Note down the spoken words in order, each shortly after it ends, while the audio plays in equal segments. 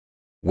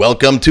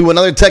Welcome to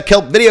another Tech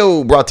Help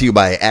video brought to you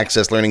by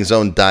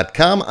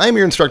AccessLearningZone.com. I'm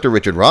your instructor,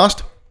 Richard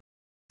Rost.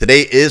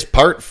 Today is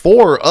part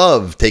 4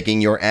 of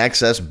taking your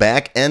Access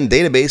backend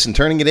database and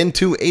turning it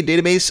into a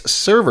database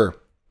server.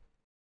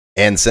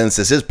 And since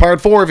this is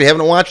part 4, if you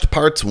haven't watched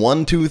parts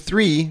 1, 2,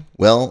 3,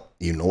 well,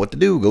 you know what to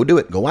do. Go do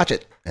it. Go watch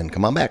it and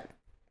come on back.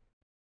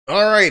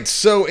 All right,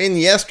 so in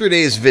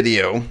yesterday's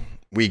video,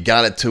 we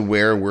got it to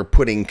where we're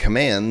putting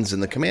commands in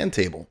the command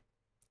table.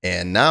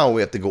 And now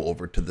we have to go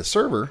over to the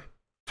server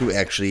to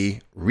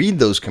actually read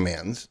those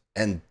commands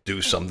and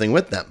do something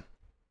with them.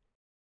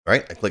 All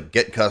right, I click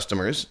Get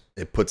Customers.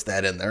 It puts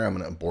that in there. I'm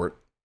going to import,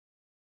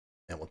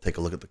 and we'll take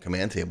a look at the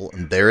command table,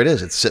 and there it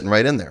is. It's sitting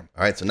right in there.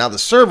 All right, so now the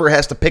server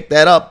has to pick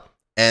that up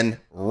and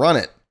run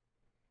it.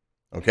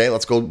 Okay,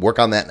 let's go work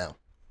on that now.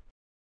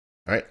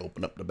 All right,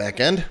 open up the back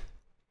end. And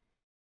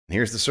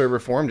here's the server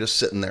form just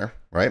sitting there,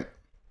 right?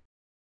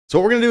 So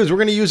what we're going to do is we're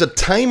going to use a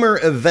timer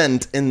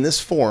event in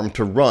this form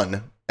to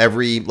run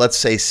every, let's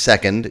say,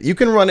 second. You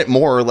can run it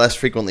more or less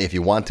frequently if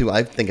you want to.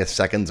 I think a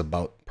second's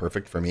about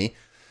perfect for me.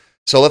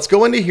 So let's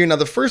go into here. Now,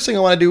 the first thing I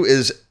want to do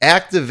is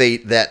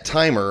activate that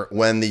timer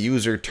when the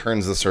user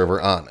turns the server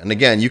on. And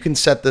again, you can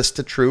set this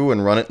to true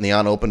and run it in the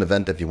onOpen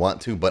event if you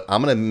want to, but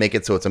I'm going to make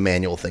it so it's a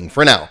manual thing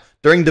for now.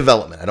 During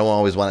development, I don't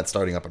always want it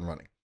starting up and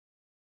running.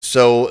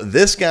 So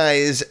this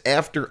guy's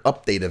after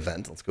update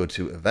event. Let's go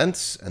to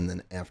events and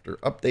then after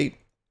update.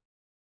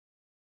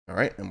 All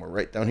right, and we're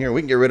right down here.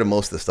 We can get rid of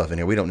most of the stuff in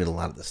here. We don't need a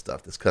lot of this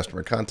stuff. This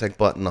customer contact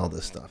button, all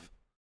this stuff.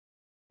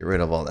 Get rid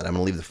of all that. I'm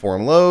going to leave the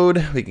form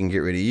load. We can get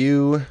rid of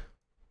you.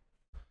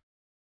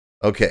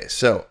 Okay,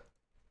 so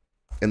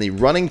in the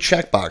running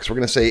checkbox, we're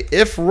going to say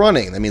if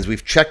running, that means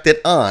we've checked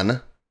it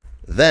on,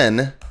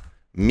 then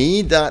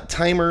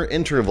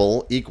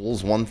me.timerinterval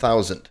equals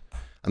 1000.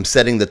 I'm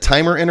setting the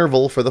timer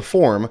interval for the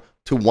form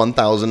to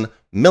 1000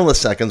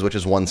 milliseconds, which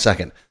is 1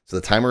 second. So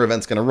the timer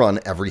event's going to run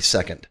every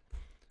second.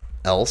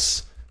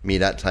 Else,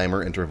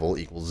 me.timerinterval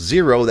equals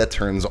 0. That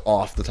turns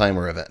off the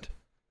timer event.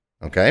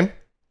 Okay?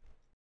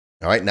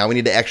 All right, now we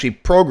need to actually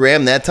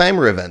program that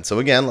timer event. So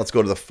again, let's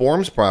go to the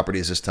forms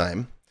properties this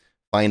time.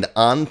 Find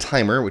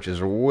onTimer, which is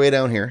way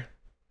down here.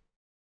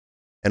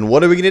 And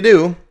what are we going to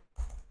do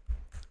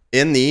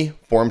in the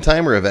form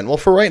timer event? Well,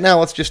 for right now,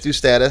 let's just do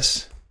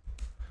status,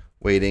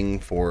 waiting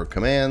for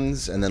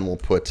commands, and then we'll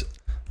put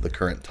the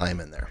current time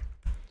in there.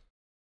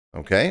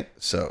 Okay,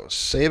 so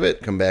save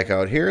it, come back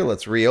out here.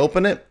 Let's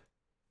reopen it.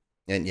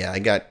 And yeah, I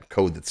got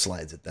code that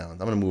slides it down. I'm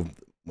going to move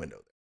the window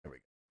there. There we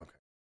go. Okay.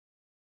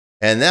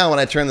 And now when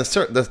I turn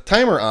the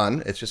timer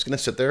on, it's just going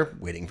to sit there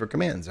waiting for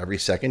commands. Every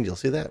second, you'll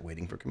see that,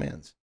 waiting for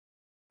commands.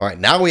 All right,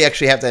 now we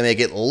actually have to make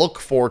it look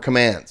for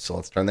commands. So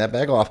let's turn that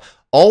back off.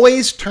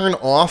 Always turn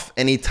off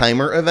any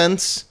timer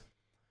events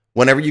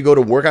whenever you go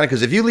to work on it,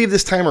 because if you leave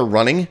this timer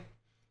running,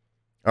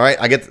 all right,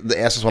 I get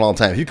asked this one all the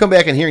time. If you come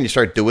back in here and you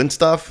start doing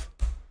stuff,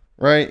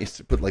 right,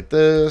 you put like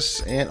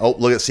this, and oh,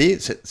 look at, see,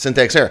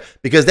 syntax error,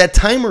 because that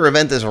timer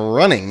event is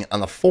running on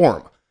the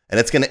form, and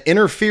it's going to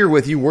interfere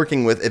with you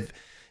working with,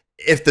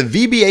 if the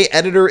VBA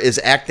editor is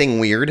acting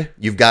weird,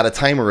 you've got a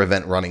timer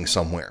event running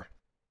somewhere.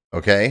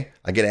 Okay,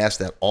 I get asked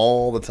that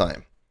all the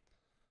time.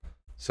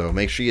 So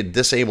make sure you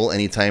disable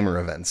any timer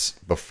events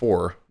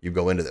before you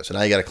go into this. So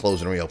now you got to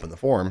close and reopen the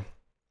form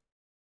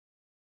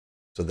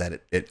so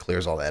that it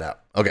clears all that out.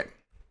 Okay.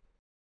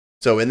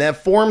 So in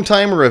that form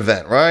timer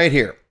event right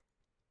here,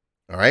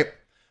 all right,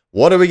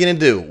 what are we going to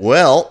do?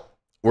 Well,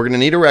 we're going to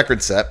need a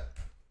record set.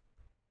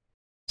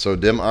 So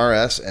dim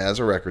rs as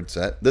a record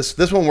set.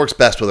 This one works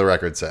best with a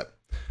record set.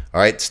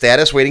 All right,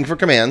 status waiting for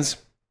commands.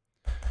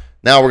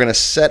 Now we're going to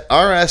set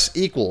rs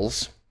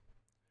equals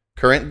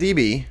current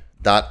db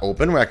dot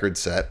open record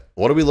set.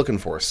 What are we looking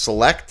for?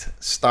 Select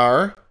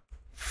star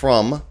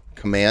from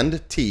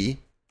command T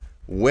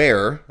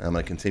where, I'm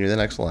going to continue the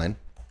next line,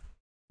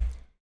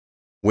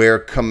 where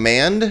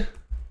command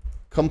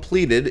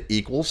completed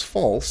equals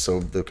false. So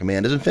the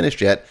command isn't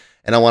finished yet.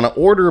 And I want to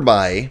order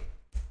by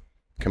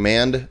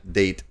command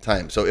date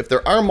time. So if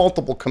there are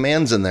multiple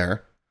commands in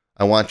there,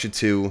 I want you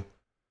to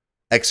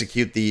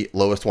execute the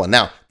lowest one.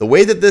 Now, the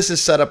way that this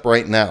is set up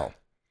right now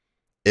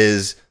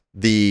is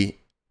the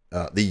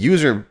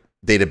user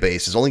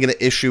database is only going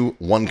to issue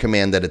one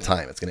command at a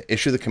time. It's going to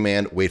issue the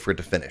command, wait for it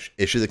to finish.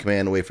 Issue the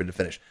command, wait for it to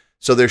finish.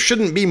 So there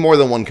shouldn't be more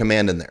than one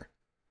command in there.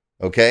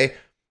 Okay?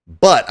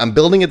 But I'm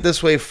building it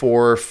this way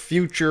for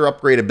future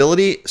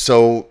upgradability,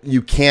 so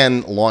you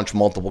can launch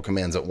multiple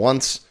commands at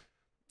once.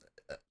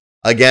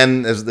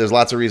 Again, there's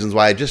lots of reasons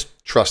why.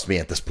 Just trust me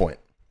at this point.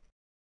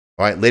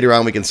 All right, later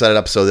on we can set it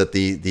up so that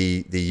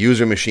the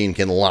user machine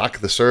can lock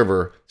the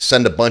server,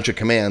 send a bunch of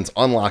commands,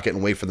 unlock it,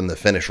 and wait for them to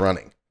finish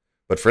running.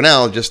 But for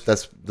now,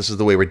 this is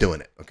the way we're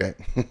doing it, okay?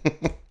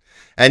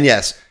 And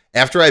yes,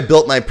 after I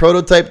built my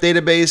prototype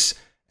database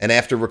and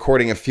after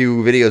recording a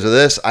few videos of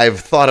this, I've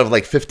thought of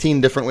like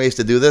 15 different ways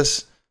to do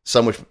this,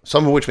 some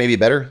of which may be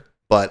better,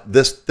 but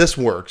this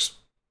works.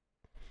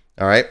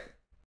 All right.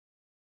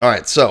 All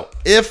right, so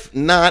if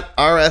not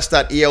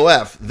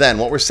rs.eof, then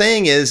what we're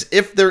saying is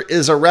if there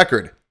is a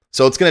record,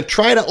 so it's going to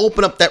try to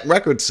open up that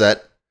record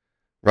set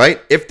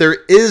right? If there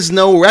is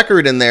no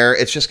record in there,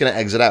 it's just going to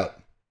exit out,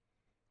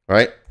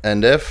 right?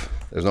 And if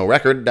there's no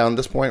record down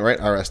this point, right,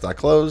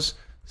 rs.close,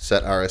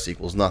 set rs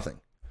equals nothing.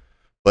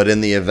 But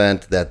in the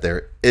event that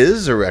there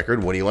is a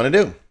record, what do you want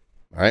to do?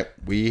 All right,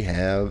 we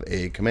have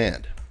a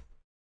command.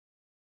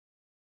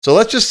 So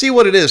let's just see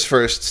what it is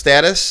first.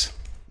 Status,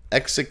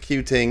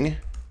 executing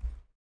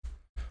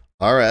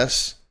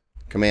rs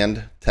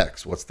command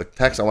text. What's the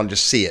text? I want to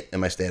just see it in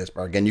my status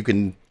bar. Again, you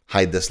can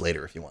hide this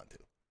later if you want to,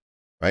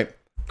 right?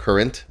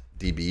 Current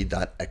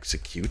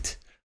db.execute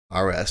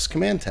rs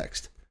command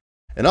text.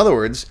 In other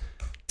words,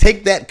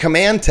 take that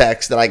command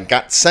text that I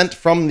got sent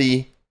from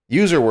the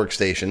user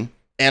workstation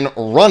and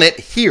run it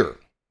here.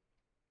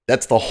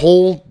 That's the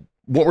whole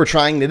what we're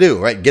trying to do,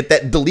 right? Get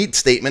that delete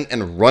statement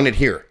and run it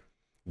here.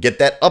 Get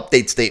that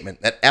update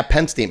statement, that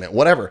append statement,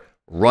 whatever,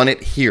 run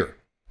it here.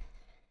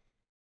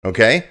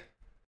 Okay?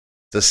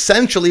 It's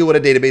essentially what a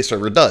database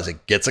server does.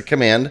 It gets a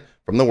command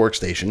from the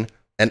workstation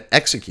and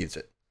executes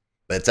it.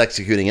 But it's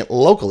executing it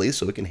locally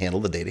so it can handle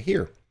the data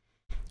here.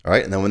 All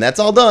right, and then when that's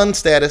all done,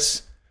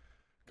 status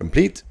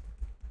complete.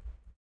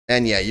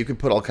 And yeah, you can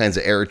put all kinds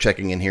of error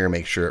checking in here,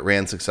 make sure it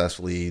ran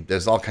successfully.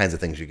 There's all kinds of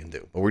things you can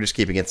do, but we're just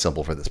keeping it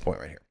simple for this point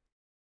right here.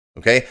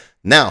 Okay,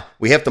 now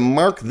we have to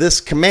mark this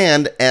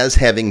command as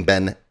having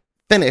been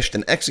finished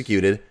and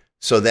executed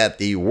so that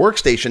the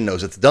workstation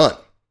knows it's done.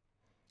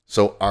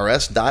 So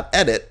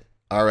rs.edit,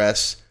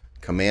 rs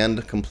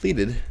command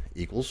completed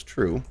equals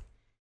true,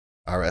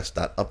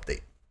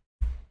 rs.update.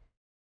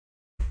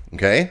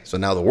 Okay, so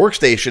now the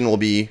workstation will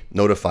be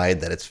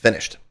notified that it's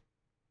finished.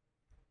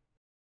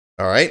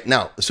 All right,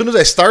 now, as soon as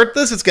I start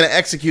this, it's going to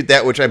execute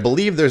that, which I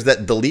believe there's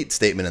that delete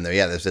statement in there.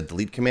 Yeah, there's a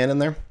delete command in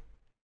there.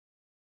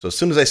 So as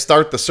soon as I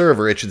start the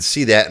server, it should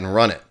see that and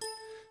run it.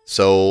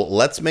 So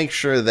let's make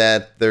sure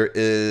that there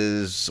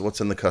is,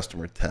 what's in the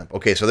customer temp?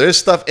 Okay, so there's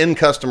stuff in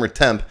customer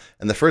temp,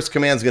 and the first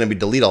command is going to be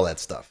delete all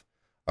that stuff.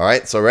 All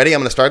right, so ready?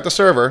 I'm going to start the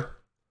server.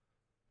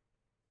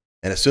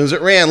 And as soon as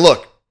it ran,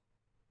 look,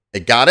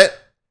 it got it.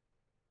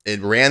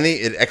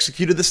 It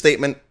executed the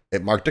statement.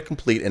 It marked it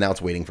complete, and now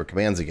it's waiting for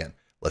commands again.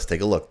 Let's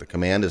take a look. The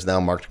command is now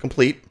marked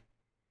complete.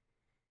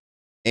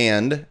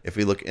 And if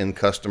we look in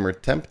customer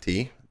temp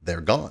T,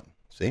 they're gone.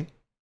 See?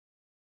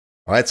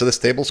 All right, so this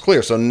table's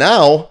clear. So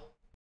now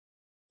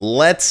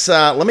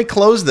let me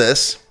close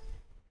this.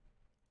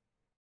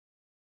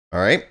 All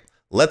right,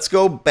 let's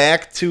go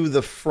back to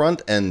the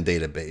front end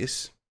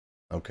database.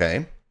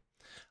 Okay,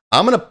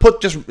 I'm gonna put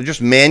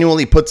just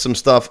manually put some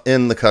stuff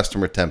in the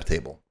customer temp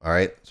table. All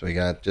right, so we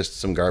got just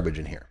some garbage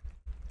in here.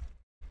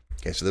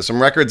 Okay, so there's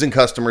some records in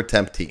customer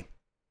temp T.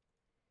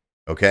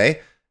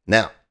 Okay,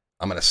 now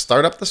I'm gonna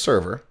start up the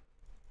server.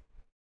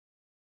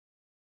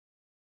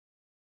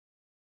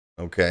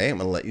 Okay, I'm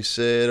going to let you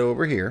sit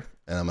over here,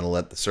 and I'm going to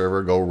let the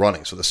server go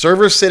running. So the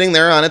server's sitting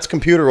there on its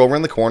computer over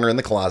in the corner, in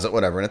the closet,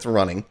 whatever, and it's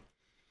running.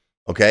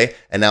 Okay,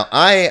 and now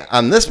I,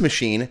 on this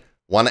machine,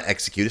 want to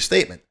execute a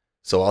statement.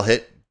 So I'll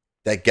hit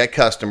that get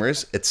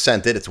customers. It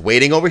sent it. It's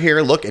waiting over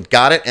here. Look, it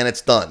got it, and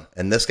it's done.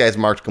 And this guy's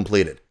marked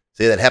completed.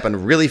 See, that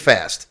happened really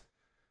fast.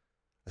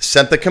 I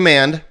sent the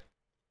command.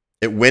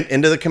 It went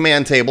into the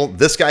command table.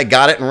 This guy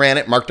got it and ran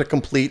it, marked it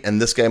complete,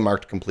 and this guy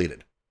marked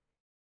completed.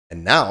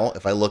 And now,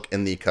 if I look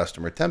in the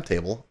customer temp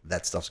table,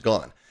 that stuff's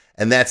gone.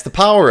 And that's the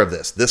power of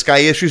this. This guy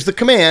issues the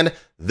command.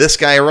 This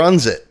guy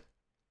runs it.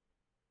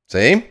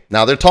 See?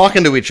 Now they're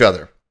talking to each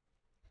other.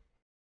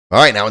 All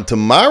right, now in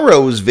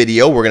tomorrow's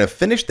video, we're going to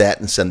finish that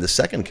and send the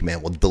second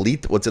command. We'll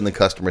delete what's in the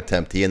customer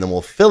temp T, and then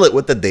we'll fill it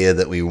with the data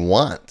that we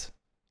want.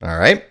 All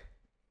right?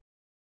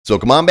 So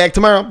come on back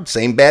tomorrow.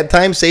 Same bad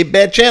time, same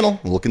bad channel.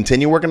 We'll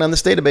continue working on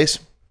this database.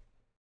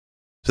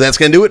 So that's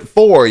going to do it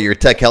for your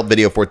tech help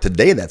video for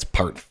today. That's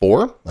part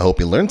 4. I hope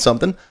you learned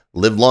something.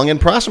 Live long and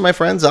prosper, my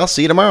friends. I'll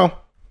see you tomorrow.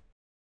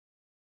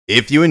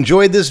 If you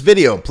enjoyed this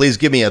video, please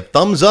give me a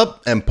thumbs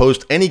up and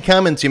post any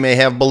comments you may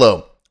have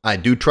below. I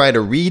do try to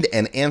read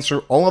and answer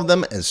all of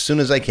them as soon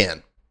as I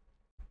can.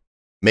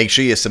 Make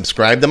sure you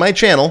subscribe to my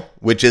channel,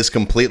 which is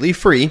completely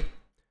free.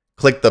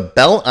 Click the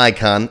bell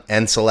icon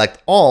and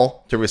select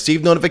all to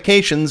receive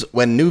notifications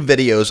when new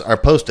videos are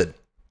posted.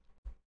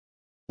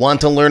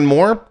 Want to learn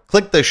more?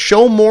 Click the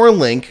Show More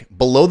link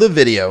below the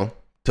video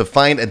to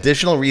find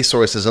additional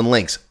resources and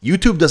links.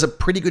 YouTube does a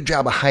pretty good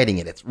job of hiding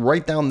it. It's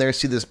right down there.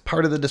 See this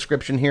part of the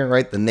description here,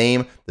 right? The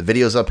name, the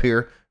video's up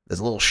here. There's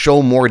a little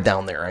Show More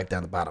down there, right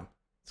down the bottom.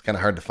 It's kind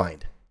of hard to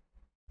find.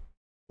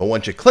 But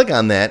once you click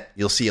on that,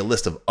 you'll see a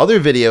list of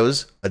other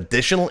videos,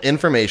 additional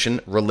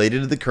information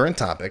related to the current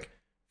topic,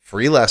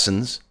 free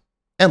lessons,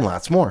 and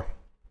lots more.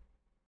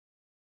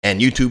 And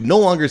YouTube no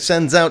longer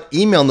sends out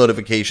email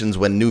notifications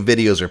when new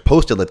videos are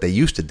posted like they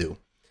used to do.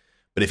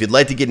 But if you'd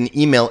like to get an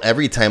email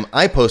every time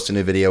I post a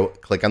new video,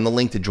 click on the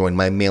link to join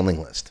my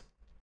mailing list.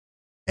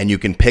 And you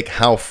can pick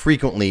how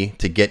frequently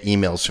to get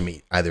emails from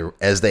me, either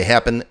as they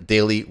happen,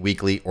 daily,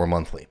 weekly, or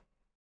monthly.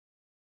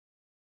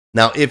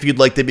 Now, if you'd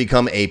like to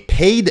become a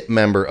paid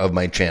member of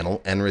my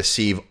channel and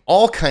receive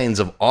all kinds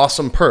of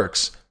awesome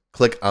perks,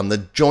 click on the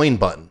Join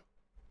button.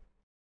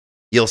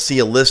 You'll see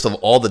a list of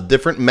all the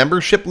different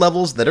membership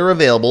levels that are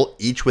available,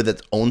 each with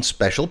its own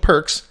special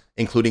perks,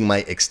 including my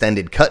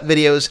extended cut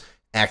videos,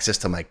 access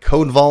to my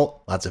code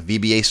vault, lots of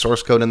VBA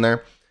source code in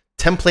there,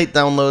 template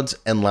downloads,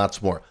 and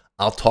lots more.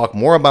 I'll talk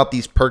more about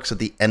these perks at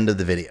the end of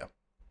the video.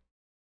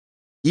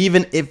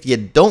 Even if you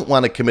don't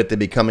want to commit to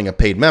becoming a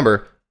paid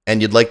member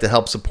and you'd like to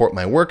help support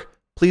my work,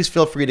 please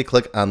feel free to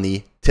click on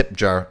the tip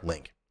jar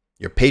link.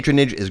 Your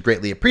patronage is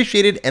greatly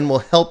appreciated and will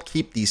help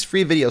keep these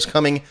free videos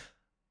coming.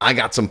 I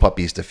got some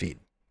puppies to feed.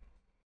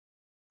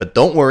 But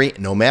don't worry,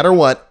 no matter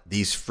what,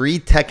 these free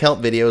tech help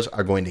videos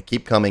are going to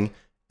keep coming.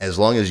 As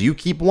long as you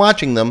keep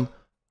watching them,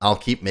 I'll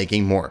keep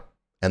making more,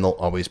 and they'll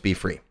always be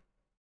free.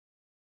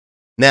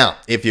 Now,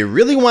 if you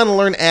really want to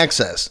learn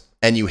Access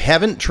and you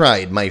haven't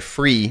tried my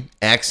free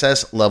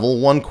Access Level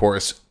 1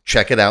 course,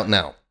 check it out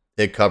now.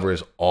 It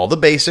covers all the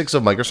basics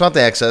of Microsoft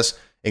Access,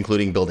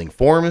 including building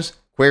forms,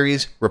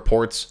 queries,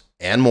 reports,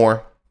 and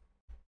more.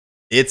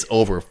 It's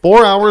over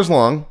 4 hours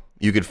long.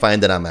 You can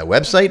find it on my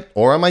website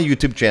or on my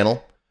YouTube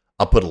channel.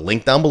 I'll put a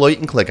link down below you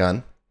can click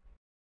on.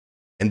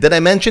 And did I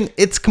mention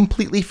it's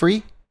completely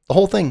free? The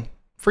whole thing,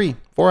 free,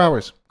 4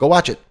 hours. Go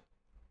watch it.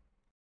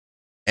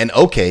 And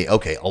okay,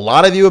 a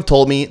lot of you have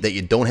told me that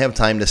you don't have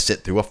time to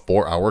sit through a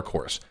 4-hour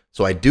course.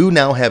 So I do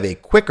now have a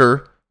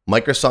quicker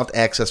Microsoft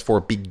Access for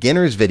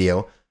Beginners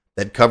video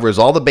that covers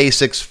all the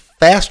basics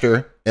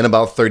faster in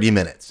about 30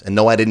 minutes. And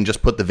no, I didn't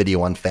just put the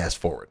video on fast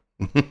forward.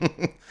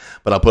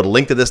 But I'll put a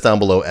link to this down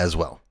below as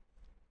well.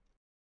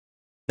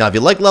 Now, if you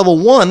like level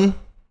 1,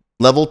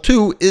 level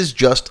 2 is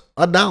just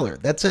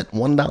 $1. That's it,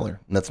 $1. And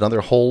that's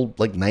another whole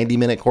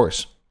 90-minute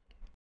course.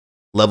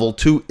 Level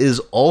 2 is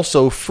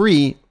also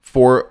free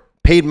for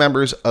paid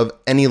members of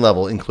any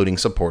level, including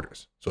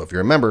supporters. So if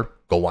you're a member,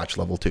 go watch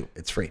level 2.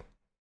 It's free.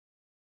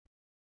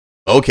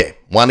 Okay,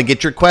 want to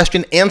get your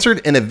question answered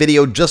in a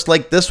video just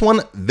like this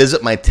one?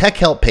 Visit my tech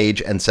help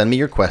page and send me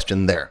your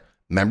question there.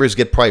 Members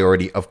get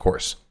priority, of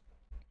course.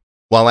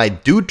 While I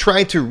do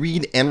try to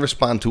read and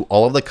respond to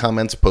all of the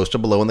comments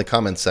posted below in the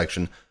comments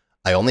section,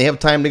 I only have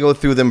time to go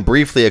through them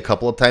briefly a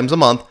couple of times a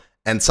month,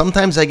 and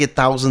sometimes I get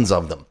thousands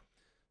of them.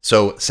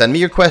 So send me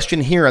your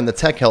question here on the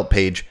tech help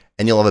page,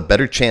 and you'll have a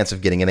better chance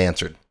of getting it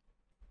answered.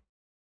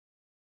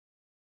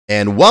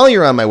 And while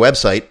you're on my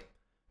website,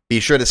 be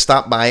sure to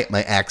stop by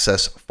my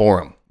Access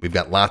forum. We've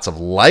got lots of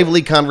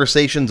lively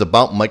conversations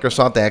about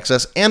Microsoft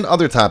Access and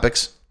other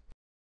topics.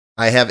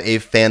 I have a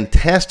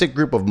fantastic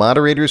group of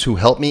moderators who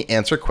help me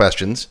answer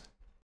questions.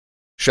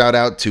 Shout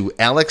out to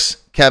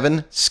Alex,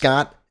 Kevin,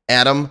 Scott,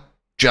 Adam,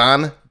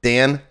 John,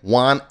 Dan,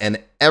 Juan,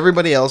 and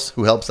everybody else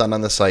who helps out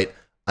on the site.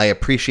 I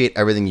appreciate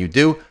everything you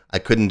do. I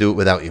couldn't do it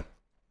without you.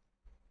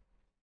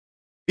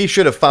 Be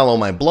sure to follow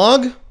my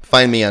blog,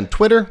 find me on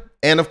Twitter,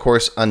 and of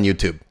course on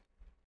YouTube.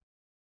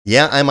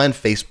 Yeah, I'm on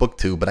Facebook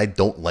too, but I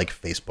don't like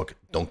Facebook.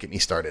 Don't get me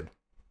started.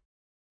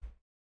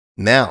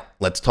 Now,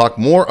 let's talk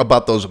more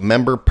about those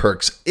member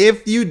perks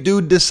if you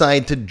do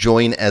decide to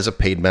join as a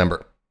paid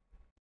member.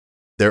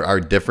 There are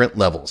different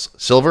levels: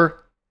 Silver,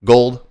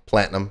 Gold,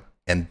 Platinum,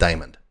 and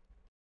Diamond.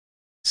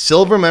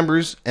 Silver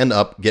members and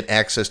up get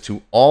access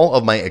to all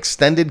of my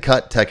extended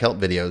cut tech help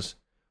videos,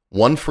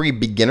 one free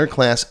beginner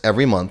class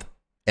every month,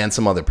 and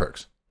some other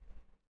perks.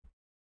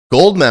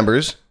 Gold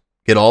members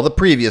get all the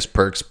previous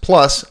perks,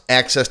 plus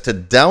access to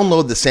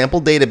download the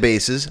sample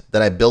databases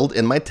that I build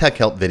in my tech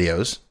help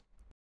videos,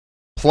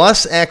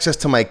 plus access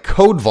to my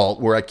code vault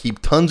where I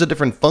keep tons of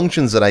different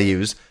functions that I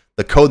use,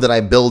 the code that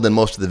I build in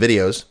most of the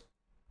videos.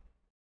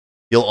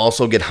 You'll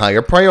also get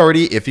higher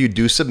priority if you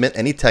do submit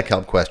any tech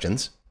help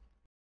questions.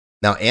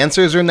 Now,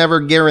 answers are never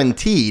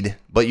guaranteed,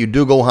 but you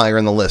do go higher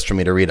in the list for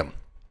me to read them.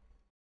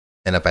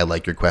 And if I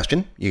like your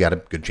question, you got a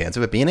good chance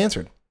of it being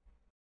answered.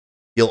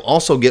 You'll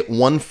also get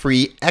one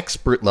free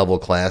expert level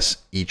class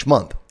each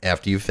month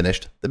after you've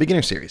finished the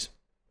beginner series.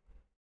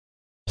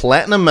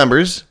 Platinum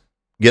members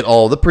get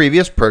all the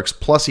previous perks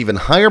plus even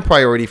higher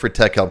priority for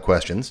tech help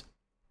questions.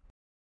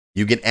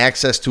 You get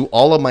access to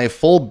all of my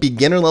full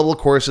beginner level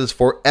courses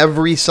for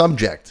every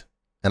subject.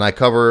 And I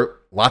cover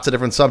lots of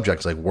different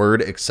subjects like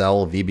Word,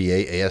 Excel,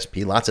 VBA, ASP,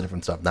 lots of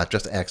different stuff, not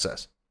just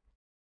Access.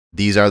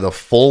 These are the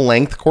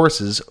full-length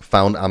courses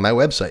found on my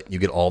website. You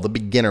get all the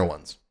beginner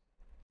ones.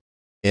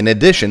 In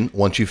addition,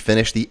 once you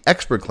finish the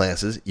expert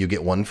classes, you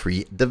get one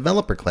free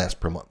developer class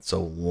per month.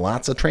 So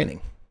lots of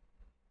training.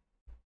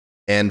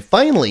 And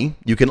finally,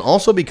 you can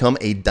also become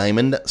a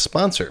Diamond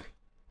sponsor.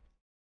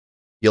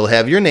 You'll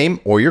have your name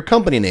or your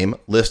company name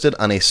listed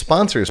on a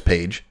sponsors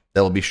page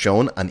that will be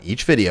shown on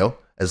each video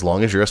as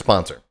long as you're a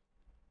sponsor.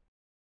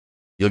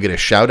 You'll get a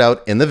shout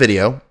out in the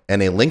video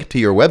and a link to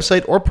your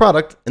website or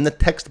product in the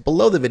text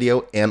below the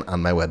video and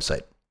on my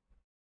website.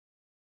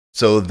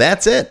 So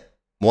that's it.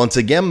 Once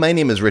again, my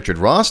name is Richard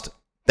Rost.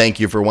 Thank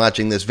you for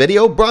watching this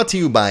video brought to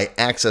you by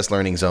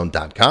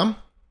AccessLearningZone.com.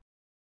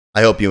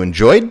 I hope you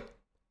enjoyed.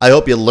 I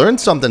hope you learned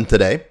something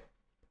today.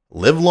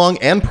 Live long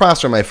and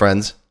prosper, my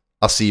friends.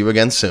 I'll see you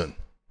again soon.